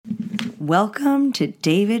Welcome to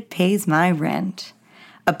David Pays My Rent,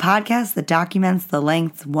 a podcast that documents the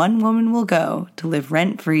lengths one woman will go to live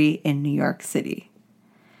rent-free in New York City.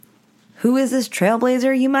 Who is this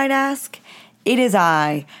trailblazer, you might ask? It is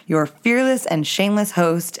I, your fearless and shameless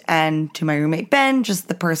host, and to my roommate Ben, just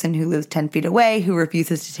the person who lives 10 feet away who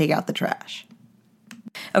refuses to take out the trash.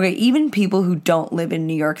 Okay, even people who don't live in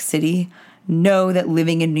New York City know that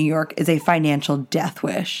living in New York is a financial death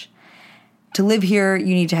wish. To live here,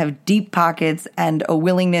 you need to have deep pockets and a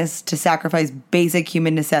willingness to sacrifice basic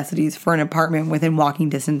human necessities for an apartment within walking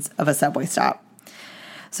distance of a subway stop.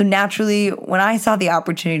 So naturally, when I saw the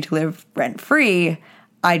opportunity to live rent-free,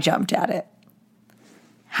 I jumped at it.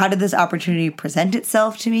 How did this opportunity present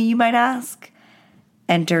itself to me, you might ask?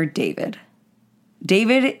 Enter David.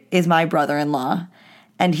 David is my brother-in-law,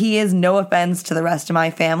 and he is, no offense to the rest of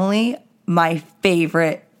my family, my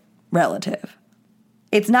favorite relative.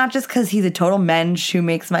 It's not just because he's a total mensch who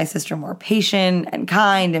makes my sister more patient and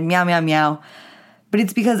kind and meow, meow, meow, but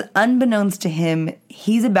it's because unbeknownst to him,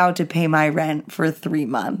 he's about to pay my rent for 3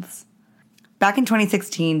 months. Back in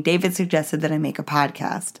 2016, David suggested that I make a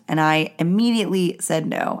podcast, and I immediately said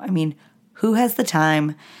no. I mean, who has the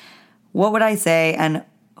time? What would I say? And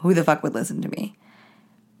who the fuck would listen to me?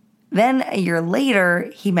 Then a year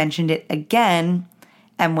later, he mentioned it again,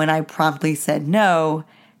 and when I promptly said no,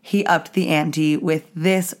 he upped the ante with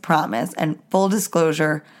this promise. And full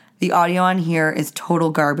disclosure, the audio on here is total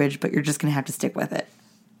garbage, but you're just going to have to stick with it.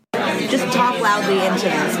 Just talk loudly into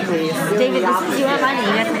this, please. David, this is your money.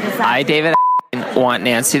 You have to decide. I, David, want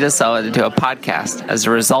Nancy DeSella to do a podcast. As a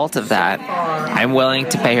result of that, I'm willing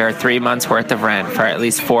to pay her 3 months' worth of rent for at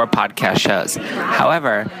least 4 podcast shows.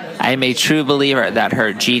 However, I am a true believer that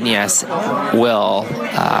her genius will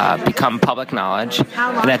become public knowledge.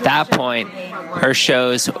 And at that point, her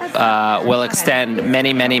shows will extend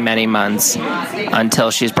many, many, many months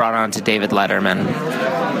until she's brought on to David Letterman.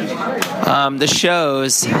 The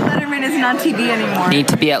shows Letterman isn't on TV anymore. need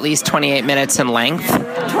to be at least 28 minutes in length.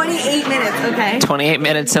 28 minutes, okay. 28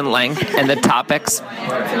 minutes in length, and the topics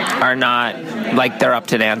are not like they're up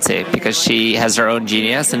to Nancy because she has her own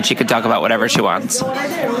genius and she can talk about whatever she wants.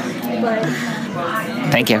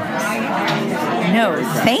 Thank you. No,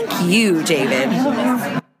 thank you,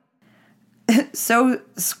 David. So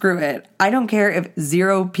screw it. I don't care if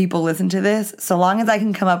 0 people listen to this. So long as I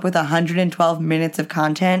can come up with 112 minutes of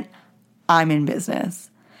content, I'm in business.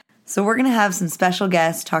 So we're going to have some special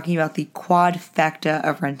guests talking about the quadfecta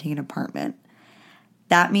of renting an apartment.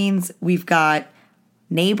 That means we've got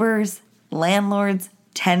neighbors, landlords,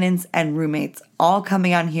 tenants, and roommates all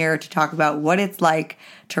coming on here to talk about what it's like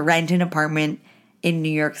to rent an apartment in New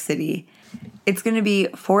York City. It's going to be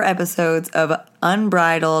 4 episodes of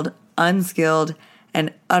unbridled, unskilled,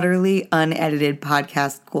 and utterly unedited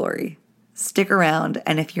podcast glory. Stick around,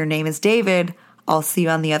 and if your name is David, I'll see you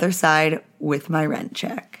on the other side with my rent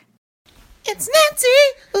check. It's Nancy,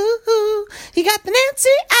 ooh, you got the Nancy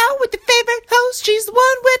out with your favorite host. She's the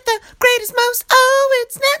one with the greatest most. Oh,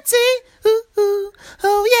 it's Nancy, ooh,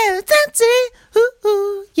 oh yeah, it's Nancy,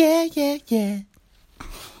 ooh, yeah, yeah, yeah.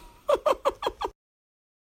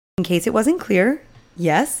 In case it wasn't clear,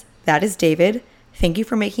 yes, that is David. Thank you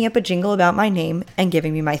for making up a jingle about my name and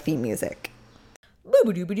giving me my theme music.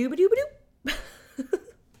 Boo-ba-doo-ba-doo-ba-doo-ba-doo.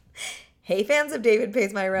 Hey fans of David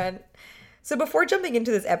Pays My Rent. So before jumping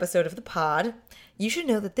into this episode of the pod, you should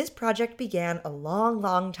know that this project began a long,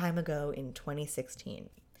 long time ago in 2016.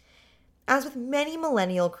 As with many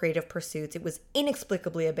millennial creative pursuits, it was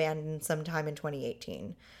inexplicably abandoned sometime in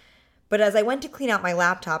 2018. But as I went to clean out my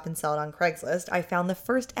laptop and sell it on Craigslist, I found the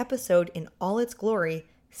first episode in all its glory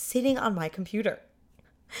sitting on my computer.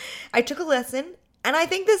 I took a listen, and I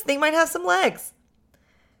think this thing might have some legs.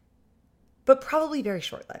 But probably very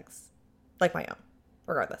short legs. Like my own.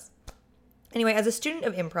 Regardless. Anyway, as a student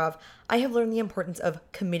of improv, I have learned the importance of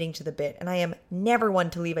committing to the bit, and I am never one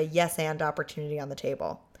to leave a yes-and opportunity on the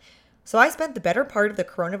table. So I spent the better part of the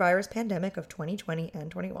coronavirus pandemic of 2020 and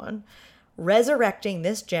 21 resurrecting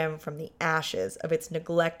this gem from the ashes of its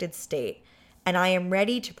neglected state, and I am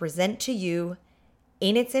ready to present to you,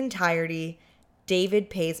 in its entirety, David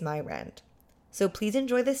Pays My Rent. So please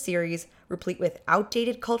enjoy this series, replete with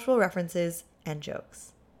outdated cultural references and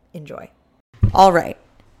jokes. Enjoy. All right.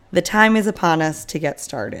 The time is upon us to get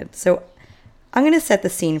started. So I'm going to set the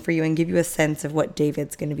scene for you and give you a sense of what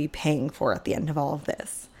David's going to be paying for at the end of all of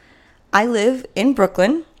this. I live in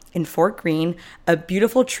Brooklyn, in Fort Greene, a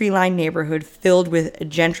beautiful tree-lined neighborhood filled with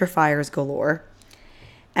gentrifiers galore.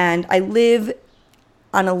 And I live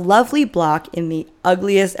on a lovely block in the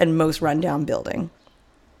ugliest and most rundown building.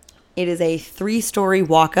 It is a 3-story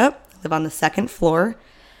walk-up. I live on the 2nd floor.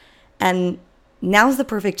 And now's the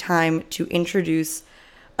perfect time to introduce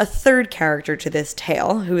a third character to this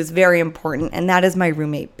tale who is very important, and that is my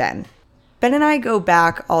roommate, Ben. Ben and I go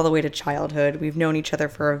back all the way to childhood. We've known each other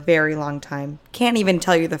for a very long time. Can't even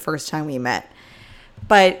tell you the first time we met.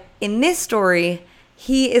 But in this story,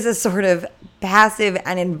 he is a sort of passive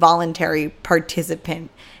and involuntary participant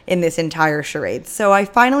in this entire charade. So I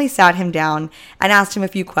finally sat him down and asked him a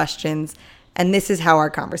few questions, and this is how our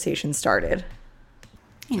conversation started.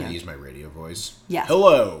 Can I use my radio voice? Yes.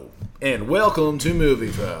 Hello, and welcome to Movie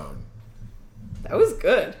Phone. That was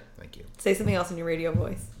good. Thank you. Say something else in your radio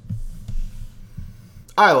voice.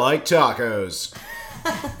 I like tacos.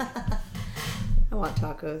 I want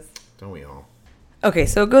tacos. Don't we all? Okay,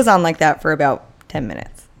 so it goes on like that for about 10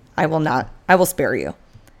 minutes. I will spare you.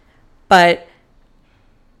 But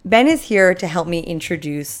Ben is here to help me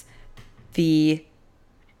introduce the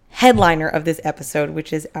headliner of this episode,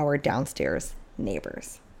 which is our downstairs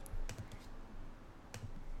neighbors.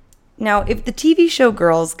 Now, if the TV show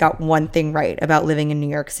Girls got one thing right about living in New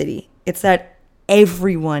York City, it's that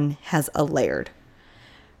everyone has a Laird.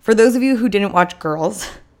 For those of you who didn't watch Girls,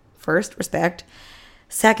 first, respect.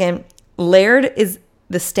 Second, Laird is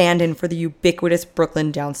the stand-in for the ubiquitous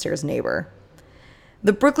Brooklyn downstairs neighbor.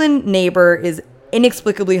 The Brooklyn neighbor is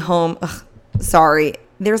inexplicably home. Sorry,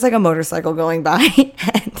 there's like a motorcycle going by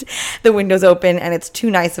and the window's open and it's too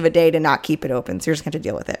nice of a day to not keep it open, so you're just going to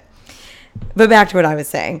deal with it. But back to what I was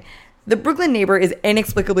saying. The Brooklyn neighbor is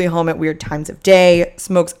inexplicably home at weird times of day,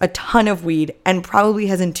 smokes a ton of weed, and probably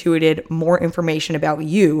has intuited more information about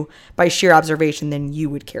you by sheer observation than you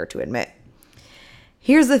would care to admit.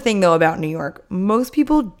 Here's the thing, though, about New York. Most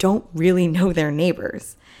people don't really know their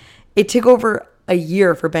neighbors. It took over a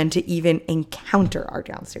year for Ben to even encounter our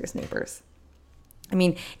downstairs neighbors. I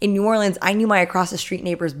mean, in New Orleans, I knew my across-the-street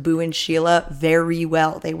neighbors, Boo and Sheila, very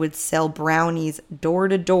well. They would sell brownies door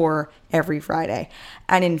to door every Friday.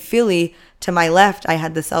 And in Philly, to my left, I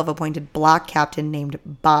had the self-appointed block captain named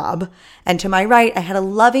Bob. And to my right, I had a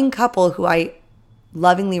loving couple who I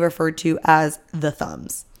lovingly referred to as the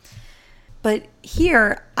Thumbs. But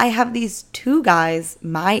here, I have these two guys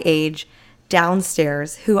my age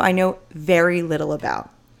downstairs who I know very little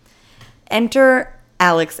about. Enter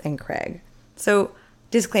Alex and Craig. So,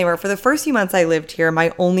 disclaimer, for the first few months I lived here,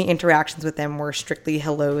 my only interactions with them were strictly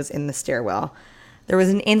hellos in the stairwell. There was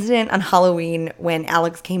an incident on Halloween when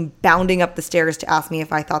Alex came bounding up the stairs to ask me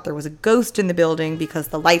if I thought there was a ghost in the building because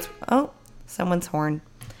the lights... Oh, someone's horn.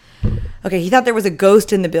 Okay, he thought there was a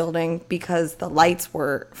ghost in the building because the lights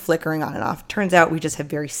were flickering on and off. Turns out we just have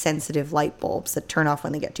very sensitive light bulbs that turn off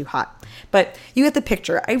when they get too hot. But you get the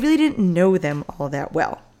picture. I really didn't know them all that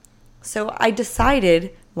well. So I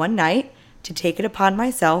decided one night to take it upon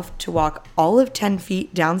myself to walk all of 10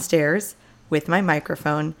 feet downstairs with my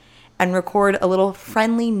microphone and record a little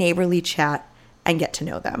friendly neighborly chat and get to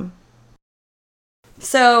know them.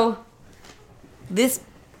 So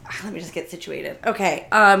let me just get situated. Okay,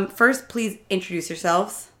 first please introduce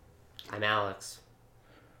yourselves. I'm Alex.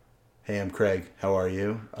 Hey, I'm Craig. How are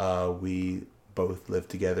you? We both live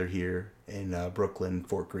together here in Brooklyn,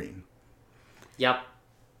 Fort Greene. Yep.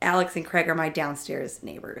 Alex and Craig are my downstairs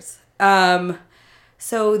neighbors.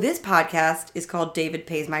 So this podcast is called David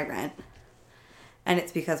Pays My Rent. And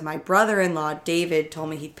it's because my brother-in-law, David, told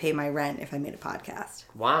me he'd pay my rent if I made a podcast.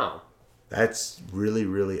 Wow. That's really,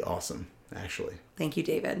 really awesome, actually. Thank you,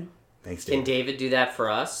 David. Thanks, Can David. David do that for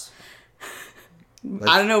us?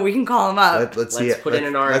 I don't know. We can call him up. Let's put in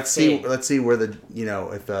an RFP. Let's see where the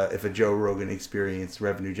if a Joe Rogan experience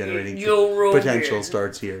revenue generating Joe Rogan. potential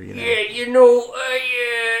starts here.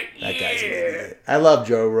 That guy's an idiot. I love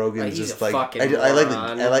Joe Rogan. He's just a like fucking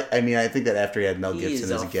moron. I think that after he had Mel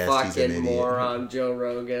Gibson as a guest, he's an fucking idiot. moron, Joe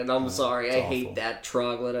Rogan. I'm sorry, I awful. hate that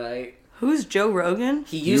troglodyte. Who's Joe Rogan?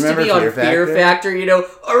 He used to remember be on Fear Fear Factor? Factor,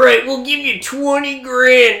 all right, we'll give you 20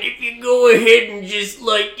 grand if you go ahead and just,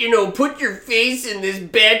 put your face in this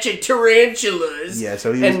batch of tarantulas. Yeah,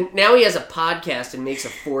 so And now he has a podcast and makes a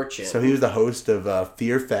fortune. So he was the host of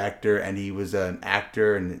Fear Factor, and he was an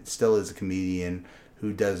actor and still is a comedian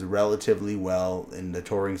who does relatively well in the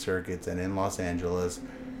touring circuits and in Los Angeles.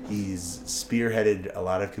 He's spearheaded a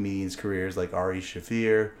lot of comedians' careers, like Ari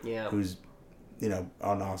Shaffir, who's an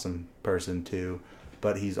awesome person too.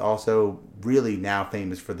 But he's also really now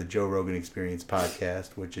famous for the Joe Rogan Experience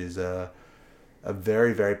podcast, which is a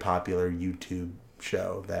very, very popular YouTube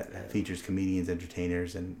show that features comedians,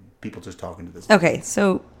 entertainers, and people just talking to this. Okay,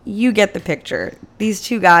 so you get the picture. These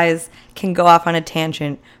two guys can go off on a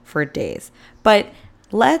tangent for days. But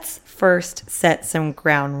let's first set some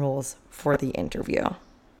ground rules for the interview.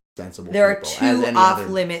 Sensible There are people, as two any other-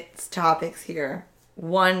 off-limits topics here.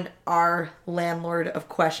 one are landlord of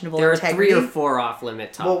questionable There are integrity. 3 or 4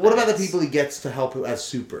 off-limit topics. Well, what about the people he gets to help as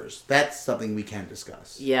supers? That's something we can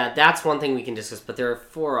discuss. Yeah, that's one thing we can discuss, but there are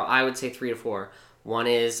 4, I would say 3 to 4. One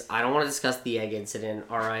is, I don't want to discuss the egg incident,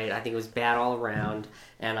 alright? I think it was bad all around,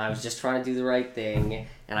 and I was just trying to do the right thing,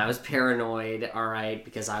 and I was paranoid, alright,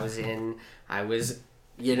 because I was,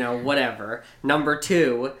 whatever. Number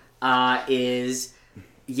 2 is,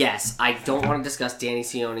 yes, I don't want to discuss Danny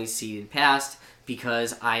Sione's seeded past,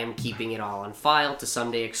 because I am keeping it all on file to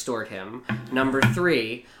someday extort him. Number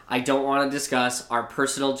 3, I don't want to discuss our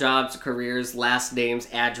personal jobs, careers, last names,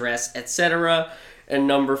 address, etc. And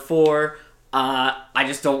number 4, I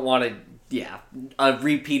just don't want to, a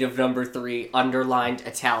repeat of number 3, underlined,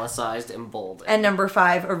 italicized, and bold. And number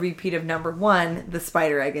 5, a repeat of number 1, the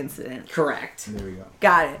spider egg incident. Correct. There we go.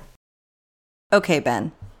 Got it. Okay,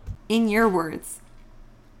 Ben. In your words,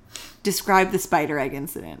 describe the spider egg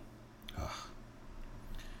incident.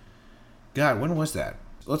 God, when was that?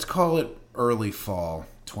 Let's call it early fall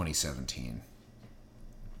 2017.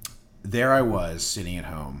 There I was, sitting at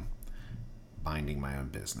home, minding my own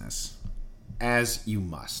business. As you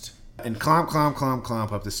must. And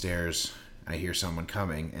clomp up the stairs. I hear someone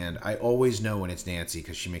coming, and I always know when it's Nancy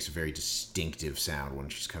because she makes a very distinctive sound when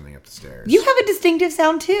she's coming up the stairs. You have a distinctive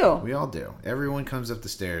sound too. We all do. Everyone comes up the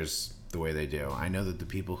stairs the way they do. I know that the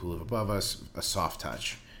people who live above us, a soft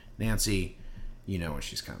touch. Nancy, you know when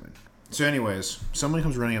she's coming. So anyways, someone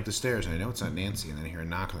comes running up the stairs, and I know it's not Nancy, and then I hear a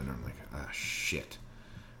knock on the door. I'm like, shit.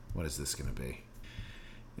 What is this going to be?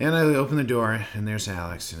 And I open the door, and there's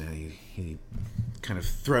Alex, and he kind of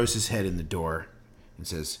throws his head in the door and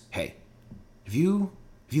says, "Hey, have you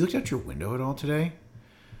looked out your window at all today?"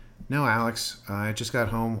 "No, Alex, I just got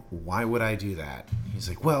home. Why would I do that?" He's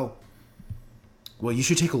like, well, you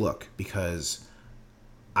should take a look, because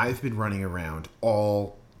I've been running around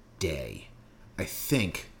all day. I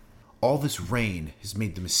think all this rain has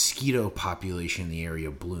made the mosquito population in the area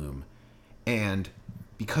bloom, and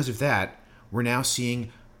because of that, we're now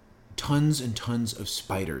seeing tons and tons of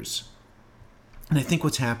spiders. And I think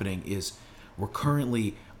what's happening is we're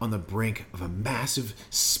currently on the brink of a massive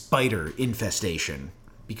spider infestation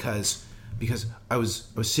because I was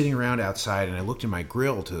sitting around outside, and I looked in my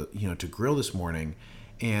grill to grill this morning,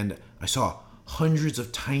 and I saw hundreds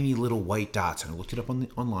of tiny little white dots. And I looked it up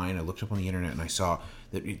online. I looked up on the internet, and I saw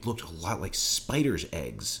that it looked a lot like spiders'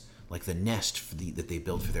 eggs, like the nest that they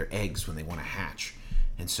build for their eggs when they want to hatch.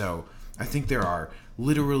 And so I think there are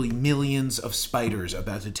literally millions of spiders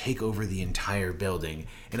about to take over the entire building.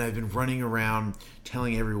 And I've been running around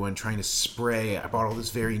telling everyone, trying to spray. I bought all this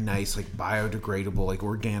very nice, biodegradable,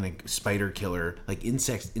 organic spider killer,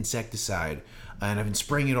 insecticide. And I've been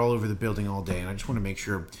spraying it all over the building all day. And I just want to make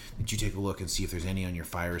sure that you take a look and see if there's any on your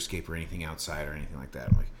fire escape or anything outside or anything like that.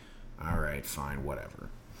 I'm like, all right, fine, whatever.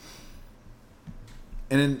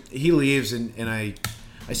 And then he leaves, and I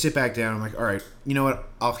sit back down. I'm like, all right, you know what?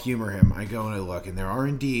 I'll humor him. I go and I look, and there are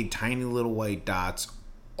indeed tiny little white dots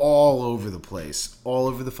all over the place, all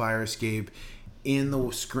over the fire escape, in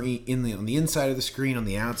the screen, on the inside of the screen, on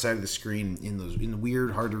the outside of the screen, in the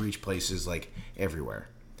weird, hard to reach places, everywhere.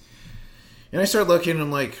 And I start looking, and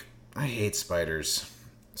I'm like, I hate spiders.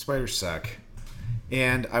 Spiders suck.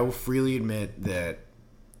 And I will freely admit that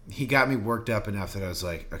he got me worked up enough that I was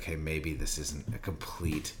like, okay, maybe this isn't a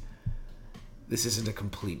complete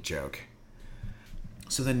joke.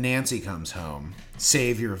 So then Nancy comes home,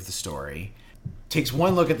 savior of the story, takes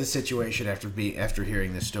one look at the situation after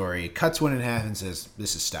hearing this story, cuts one in half and says,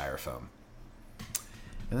 "This is styrofoam."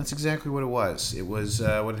 And that's exactly what it was. It was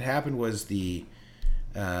what had happened was the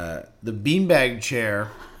beanbag chair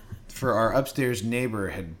for our upstairs neighbor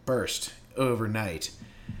had burst overnight.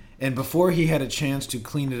 And before he had a chance to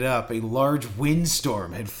clean it up, a large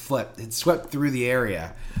windstorm had swept through the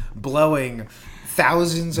area, blowing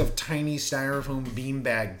thousands of tiny styrofoam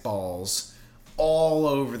beanbag balls all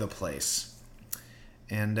over the place.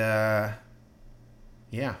 And, they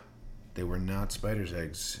were not spiders'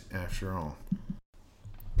 eggs after all.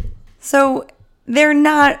 So they're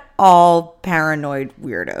not all paranoid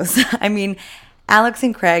weirdos. I mean, Alex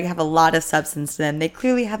and Craig have a lot of substance to them. They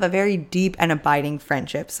clearly have a very deep and abiding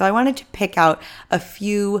friendship. So I wanted to pick out a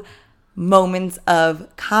few moments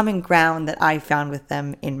of common ground that I found with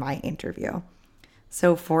them in my interview.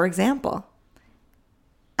 So, for example,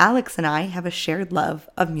 Alex and I have a shared love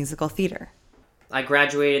of musical theater. I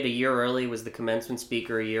graduated a year early, was the commencement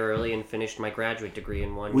speaker a year early, and finished my graduate degree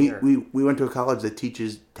in 1 year. We went to a college that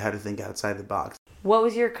teaches how to think outside the box. What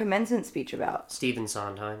was your commencement speech about? Stephen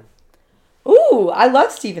Sondheim. Ooh, I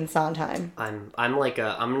love Stephen Sondheim. I'm gonna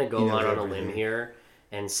go out on a everything. limb here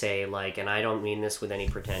and say, and I don't mean this with any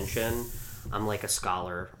pretension, I'm like a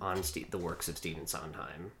scholar on the works of Stephen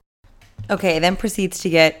Sondheim. Okay, then proceeds to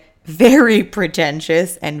get very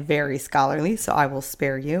pretentious and very scholarly, so I will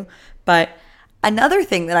spare you. But another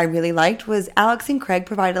thing that I really liked was Alex and Craig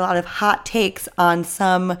provided a lot of hot takes on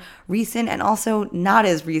some recent and also not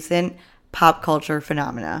as recent pop culture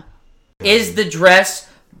phenomena. Is the dress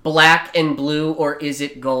black and blue, or is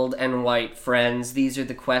it gold and white, friends? These are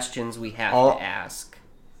the questions we have to ask.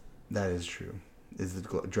 That is true. Is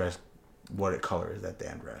the dress... What color is that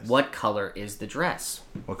damn dress? What color is the dress?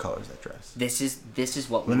 What color is that dress? This is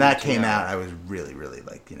what we When need that to came know. out, I was really,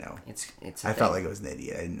 like, It's. I felt like I was an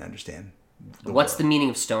idiot. I didn't understand. What's the meaning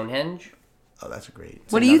of Stonehenge? Oh, that's a great...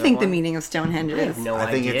 What do you another think the one. meaning of Stonehenge I have is? no I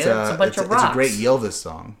think idea. it's a bunch of rocks. It's a great Ylvis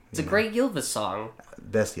song. It's a great Ylvis song.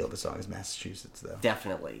 Best Ylvis song is Massachusetts, though.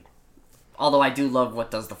 Definitely. Although I do love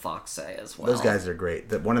What Does the Fox Say as well. Those guys are great.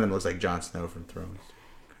 One of them looks like Jon Snow from Thrones.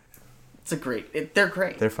 They're great.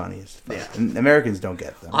 They're funny as fuck. Yeah. And Americans don't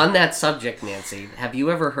get them. On that subject, Nancy, have you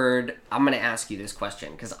ever heard... I'm going to ask you this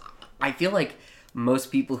question, because I feel like most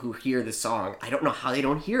people who hear the song, I don't know how they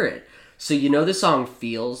don't hear it. So you know the song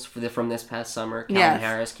Feels from this past summer? Calvin Yes.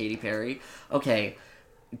 Harris, Katy Perry. Okay,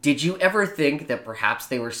 did you ever think that perhaps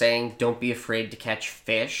they were saying, don't be afraid to catch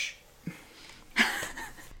fish?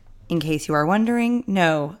 In case you are wondering,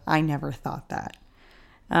 no, I never thought that.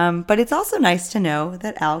 But it's also nice to know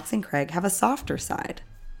that Alex and Craig have a softer side.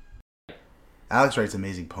 Alex writes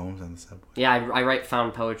amazing poems on the subway. Yeah, I write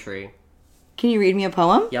found poetry. Can you read me a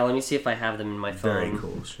poem? Yeah, let me see if I have them in my phone. Very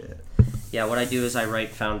cool shit. Yeah, what I do is I write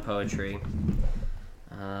found poetry.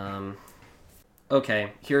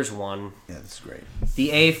 Okay, here's one. Yeah, this is great.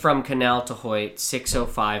 The A from Canal to Hoyt,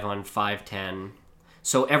 6:05 on 510.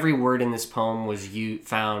 So every word in this poem was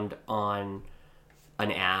found on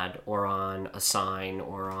an ad or on a sign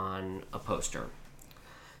or on a poster.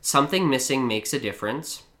 Something missing makes a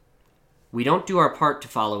difference. We don't do our part to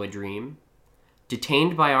follow a dream.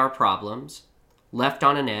 Detained by our problems. Left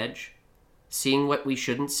on an edge. Seeing what we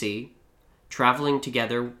shouldn't see. Traveling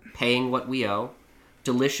together, paying what we owe.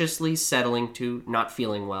 Deliciously settling to not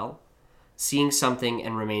feeling well. Seeing something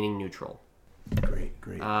and remaining neutral. Great.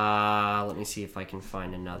 Let me see if I can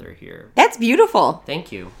find another here. That's beautiful.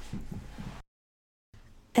 Thank you.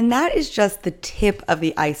 And that is just the tip of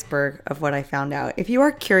the iceberg of what I found out. If you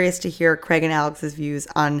are curious to hear Craig and Alex's views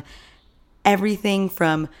on everything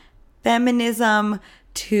from feminism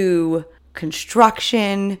to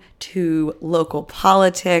construction to local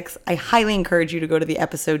politics, I highly encourage you to go to the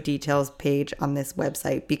episode details page on this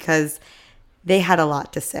website because they had a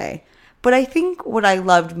lot to say. But I think what I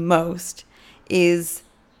loved most is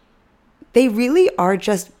they really are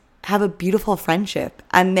just have a beautiful friendship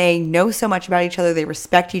and they know so much about each other, they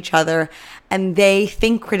respect each other, and they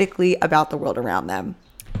think critically about the world around them.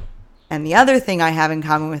 And the other thing I have in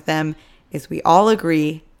common with them is we all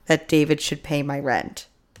agree that David should pay my rent.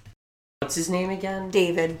 What's his name again?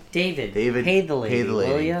 David. David, David, pay the lady,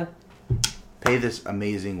 will ya? Pay this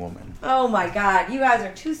amazing woman. Oh my God, you guys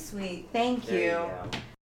are too sweet. Thank There you go.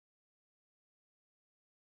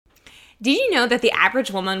 Did you know that the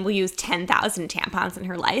average woman will use 10,000 tampons in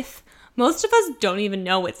her life? Most of us don't even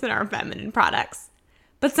know what's in our feminine products.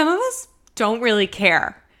 But some of us don't really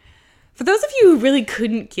care. For those of you who really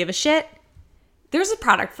couldn't give a shit, there's a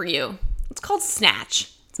product for you. It's called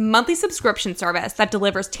Snatch. It's a monthly subscription service that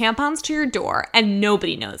delivers tampons to your door and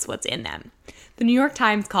nobody knows what's in them. The New York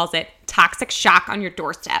Times calls it toxic shock on your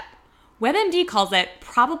doorstep. WebMD calls it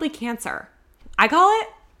probably cancer. I call it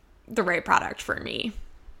the right product for me.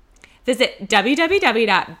 Visit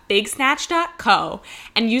www.bigsnatch.co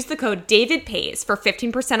and use the code DAVIDPAYS for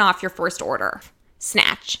 15% off your first order.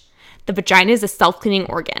 Snatch. The vagina is a self-cleaning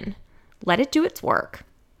organ. Let it do its work.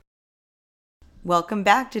 Welcome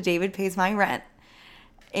back to David Pays My Rent.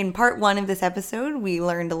 In part 1 of this episode, we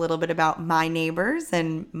learned a little bit about my neighbors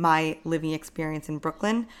and my living experience in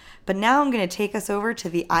Brooklyn. But now I'm going to take us over to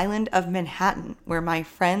the island of Manhattan, where my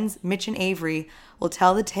friends Mitch and Avery will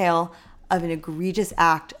tell the tale of an egregious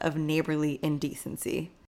act of neighborly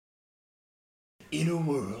indecency. In a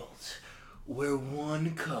world where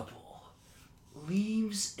one couple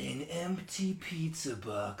leaves an empty pizza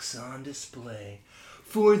box on display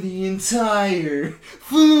for the entire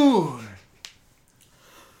floor.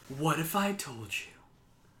 What if I told you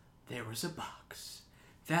there was a box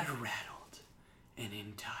that rattled an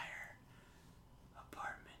entire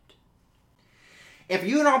apartment? If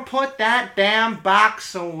you don't put that damn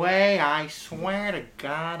box away, I swear to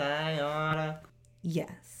God I oughta.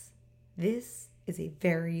 Yes, this is a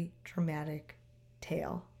very dramatic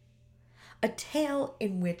tale. A tale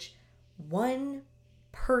in which one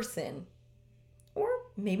person, or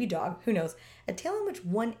maybe dog, who knows, a tale in which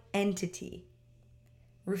one entity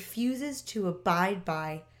refuses to abide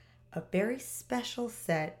by a very special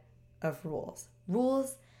set of rules.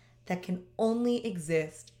 Rules that can only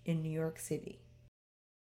exist in New York City.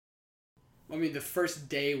 I mean, the first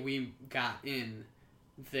day we got in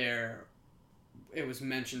there, it was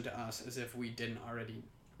mentioned to us, as if we didn't already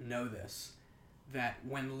know this, that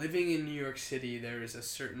when living in New York City, there is a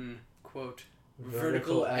certain, quote,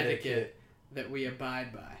 vertical etiquette that we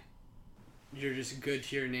abide by. You're just good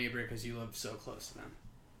to your neighbor because you live so close to them.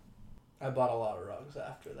 I bought a lot of rugs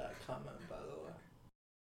after that comment, by the way.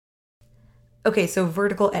 Okay, so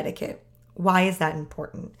vertical etiquette. Why is that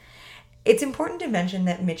important? It's important to mention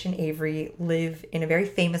that Mitch and Avery live in a very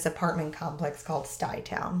famous apartment complex called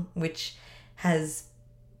Stuytown, which has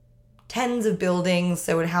tens of buildings,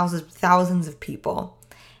 so it houses thousands of people,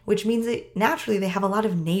 which means that naturally they have a lot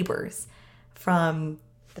of neighbors. From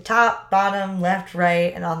the top, bottom, left,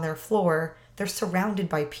 right, and on their floor, they're surrounded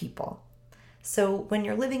by people. So when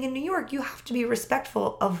you're living in New York, you have to be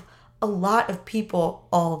respectful of a lot of people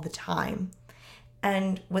all the time.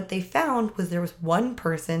 And what they found was there was one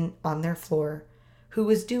person on their floor who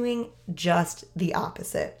was doing just the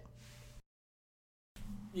opposite.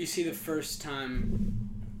 You see the first time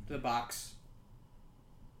the box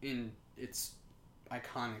in its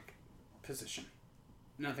iconic position.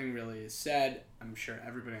 Nothing really is said. I'm sure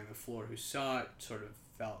everybody on the floor who saw it sort of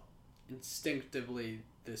felt instinctively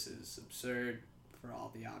this is absurd for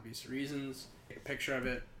all the obvious reasons. Take a picture of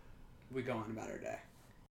it. We go on about our day.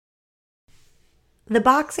 The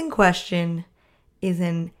box in question is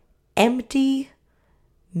an empty,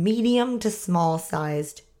 medium to small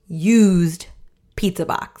sized, used pizza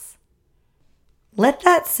box. Let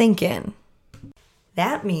that sink in.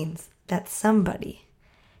 That means that somebody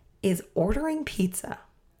is ordering pizza,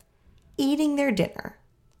 eating their dinner,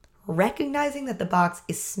 recognizing that the box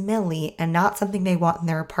is smelly and not something they want in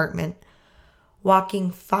their apartment,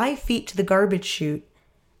 walking 5 feet to the garbage chute,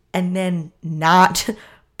 and then not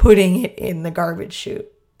putting it in the garbage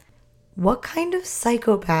chute. What kind of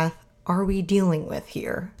psychopath are we dealing with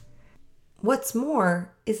here? What's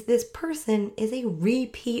more is this person is a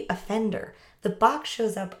repeat offender. The box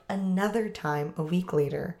shows up another time a week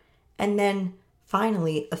later, and then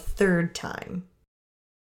finally a third time.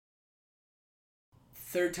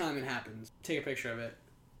 Third time it happens. Take a picture of it.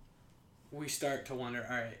 We start to wonder,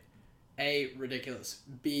 all right, A, ridiculous.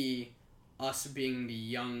 B, us being the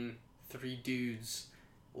young 3 dudes,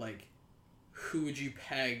 like, who would you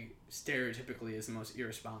peg stereotypically as the most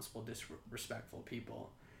irresponsible, disrespectful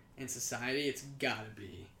people in society? It's gotta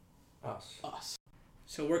be us.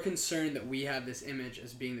 So we're concerned that we have this image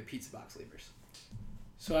as being the pizza box leavers.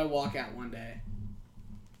 So I walk out one day,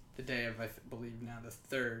 the day of, I believe now,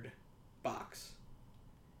 the 3rd box,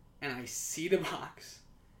 and I see the box,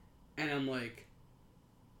 and I'm like,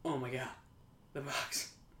 oh my god, the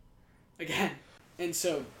box. Again. And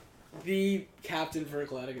so the captain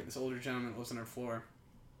vertical etiquette, this older gentleman that lives on our floor,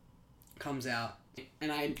 comes out,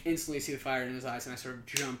 and I instantly see the fire in his eyes, and I sort of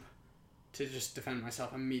jump to just defend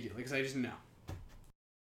myself immediately, because I just know.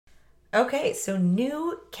 Okay, so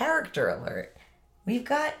new character alert. We've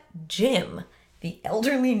got Jim, the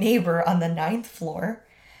elderly neighbor on the 9th floor,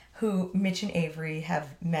 who Mitch and Avery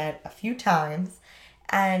have met a few times,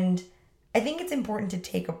 and I think it's important to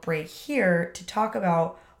take a break here to talk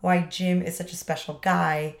about why Jim is such a special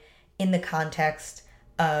guy in the context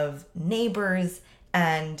of neighbors,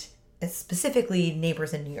 and specifically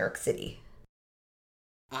neighbors in New York City.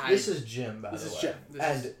 This is Jim, by the way. This is Jim.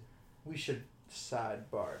 And we should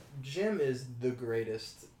sidebar. Jim is the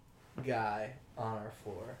greatest guy on our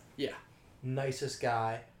floor. Yeah. Nicest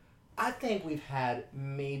guy. I think we've had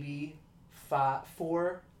maybe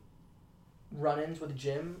 4 run-ins with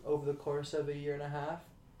Jim over the course of a year and a half,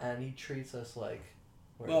 and he treats us like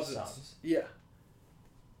we're his sons. Yeah.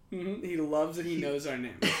 Mm-hmm. He loves that he knows our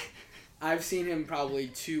name. I've seen him probably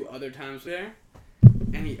 2 other times there,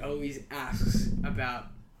 and he always asks about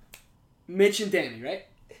Mitch and Danny, right?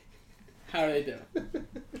 How are they doing?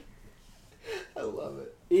 I love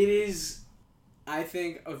it. It is, I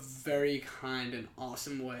think, a very kind and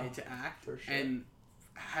awesome way to act. For sure. And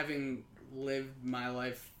having lived my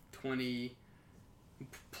life 20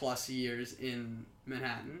 plus years in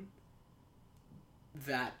Manhattan,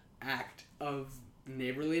 that act of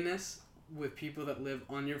neighborliness with people that live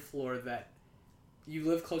on your floor, that you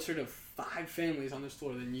live closer to 5 families on this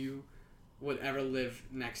floor than you would ever live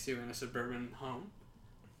next to in a suburban home.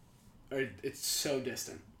 Or it's so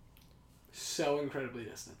distant. So incredibly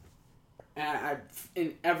distant. And I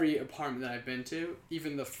in every apartment that I've been to,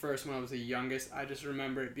 even the first when I was the youngest, I just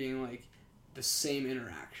remember it being like the same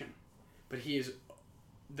interaction. But he is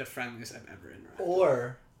the friendliest I've ever interacted.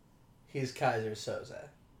 Or he's Kaiser Soze.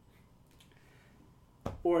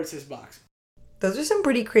 Or it's his box. Those are some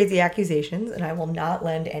pretty crazy accusations, and I will not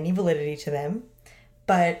lend any validity to them.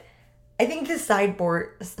 But I think the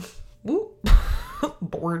sideboard...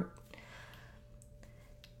 board.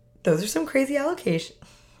 Those are some crazy allocations.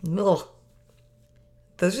 Ugh.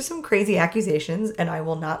 Those are some crazy accusations, and I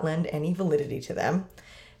will not lend any validity to them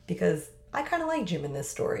because I kind of like Jim in this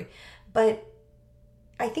story. But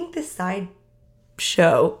I think this side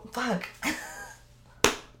show... Fuck.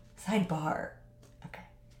 Sidebar. Okay.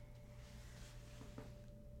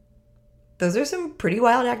 Those are some pretty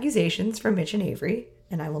wild accusations from Mitch and Avery,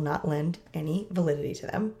 and I will not lend any validity to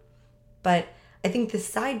them. But I think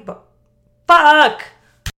this sidebar... Fuck!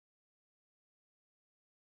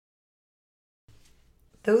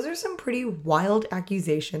 Those are some pretty wild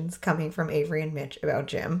accusations coming from Avery and Mitch about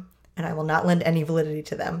Jim, and I will not lend any validity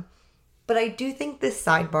to them. But I do think this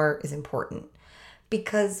sidebar is important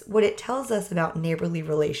because what it tells us about neighborly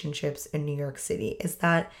relationships in New York City is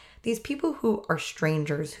that these people who are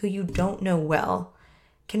strangers, who you don't know well,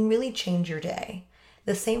 can really change your day.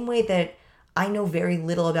 The same way that I know very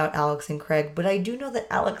little about Alex and Craig, but I do know that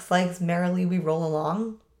Alex likes Merrily We Roll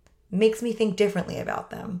Along, makes me think differently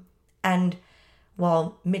about them. And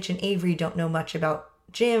while Mitch and Avery don't know much about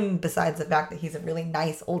Jim, besides the fact that he's a really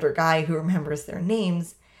nice older guy who remembers their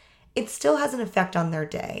names, it still has an effect on their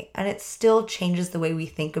day, and it still changes the way we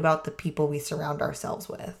think about the people we surround ourselves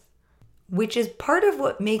with. Which is part of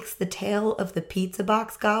what makes the tale of the pizza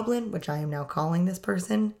box goblin, which I am now calling this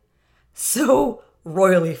person, so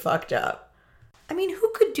royally fucked up. I mean,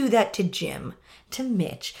 who could do that to Jim, to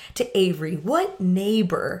Mitch, to Avery? What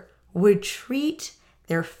neighbor would treat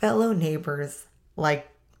their fellow neighbors like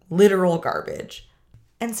literal garbage?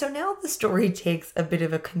 And so now the story takes a bit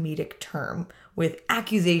of a comedic turn with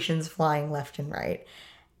accusations flying left and right.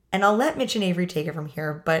 And I'll let Mitch and Avery take it from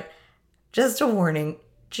here, but just a warning,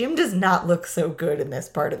 Jim does not look so good in this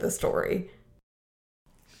part of the story.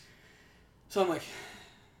 So I'm like,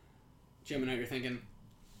 Jim, I know you're thinking,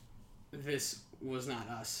 this was not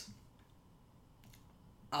us.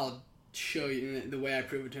 I'll show you, and the way I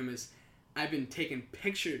prove it to him is I've been taking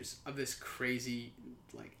pictures of this crazy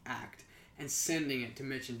act and sending it to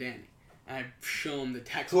Mitch and Danny. And I've shown the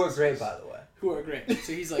text. Who are great, by the way. Who are great.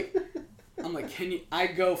 So he's like, I'm like, I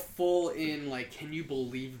go full in, can you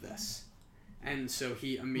believe this? And so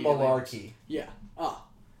he immediately... Malarkey. Yeah. Oh.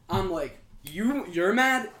 I'm like, you're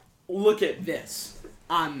mad? Look at this.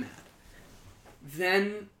 I'm mad.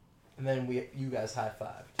 Then... And then you guys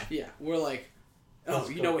high-fived. Yeah. We're like, oh,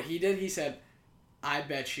 you know what he did? He said, I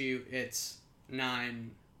bet you it's 9F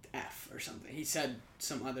or something. He said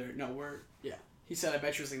some other... Yeah. He said, I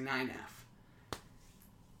bet you it's 9F.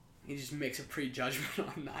 He just makes a prejudgment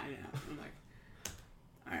on 9F. I'm like,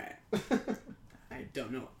 alright. I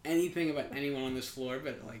don't know anything about anyone on this floor,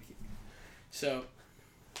 but so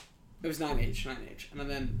it was 9H. And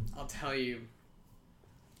then I'll tell you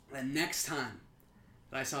the next time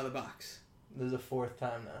that I saw the box. This is the fourth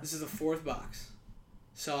time now. This is the fourth box.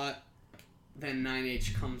 Saw it, then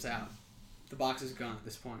 9H comes out. The box is gone at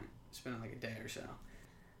this point. It's been a day or so.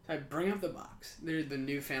 So I bring up the box. There's the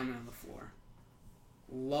new family on the floor.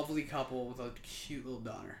 Lovely couple with a cute little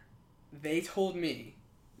daughter. They told me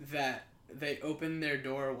that they opened their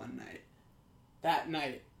door one night. That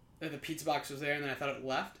night, that the pizza box was there and then I thought it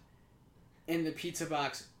left. And the pizza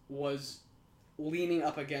box was leaning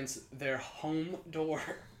up against their home door.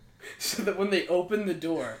 So that when they opened the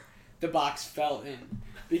door, the box fell in.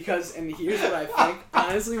 And here's what I think.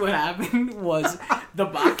 Honestly, what happened was the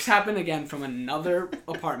box happened again from another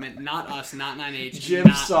apartment. Not us, not 9H. Jim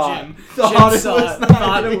not saw Jim. it. Thought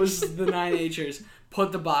Thought it was the 9Hers.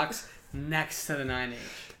 Put the box next to the 9H.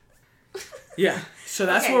 Yeah. So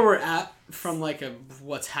that's Okay. where we're at from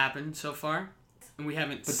what's happened so far. And we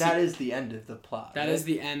haven't But that is the end of the plot. That is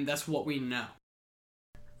the end. That's what we know.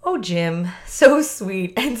 Oh, Jim, so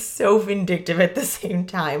sweet and so vindictive at the same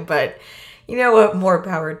time, but you know what? More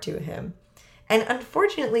power to him. And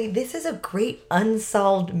unfortunately, this is a great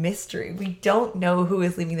unsolved mystery. We don't know who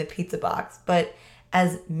is leaving the pizza box, but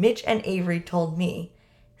as Mitch and Avery told me,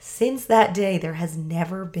 since that day, there has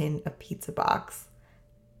never been a pizza box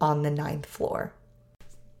on the 9th floor.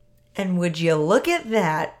 And would you look at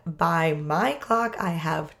that, by my clock, I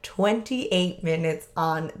have 28 minutes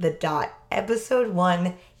on the dot. Episode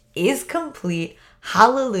 1 is complete.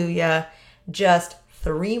 Hallelujah. Just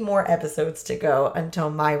 3 more episodes to go until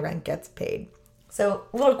my rent gets paid. So,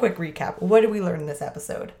 a little quick recap. What did we learn in this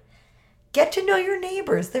episode? Get to know your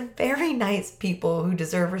neighbors. They're very nice people who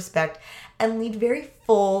deserve respect and lead very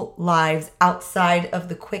full lives outside of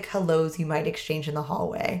the quick hellos you might exchange in the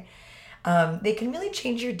hallway. They can really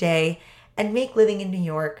change your day and make living in New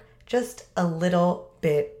York just a little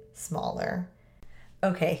bit smaller.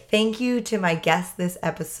 Okay, thank you to my guests this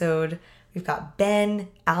episode. We've got Ben,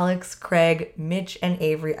 Alex, Craig, Mitch, and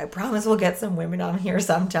Avery. I promise we'll get some women on here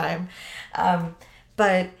sometime.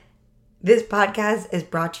 But this podcast is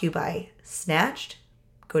brought to you by Snatched.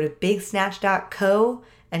 Go to bigsnatch.co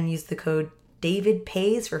and use the code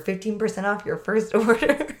DavidPays for 15% off your first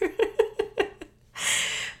order.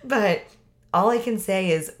 But all I can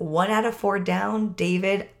say is 1 out of 4 down.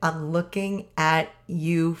 David, I'm looking at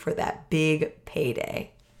you for that big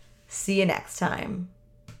payday. See you next time.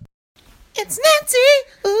 It's Nancy,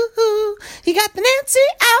 ooh, you got the Nancy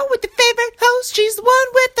out with your favorite host. She's the one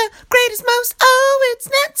with the greatest most. Oh, it's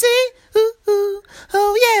Nancy, ooh,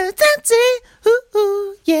 oh yeah, it's Nancy,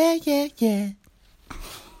 ooh, yeah, yeah, yeah.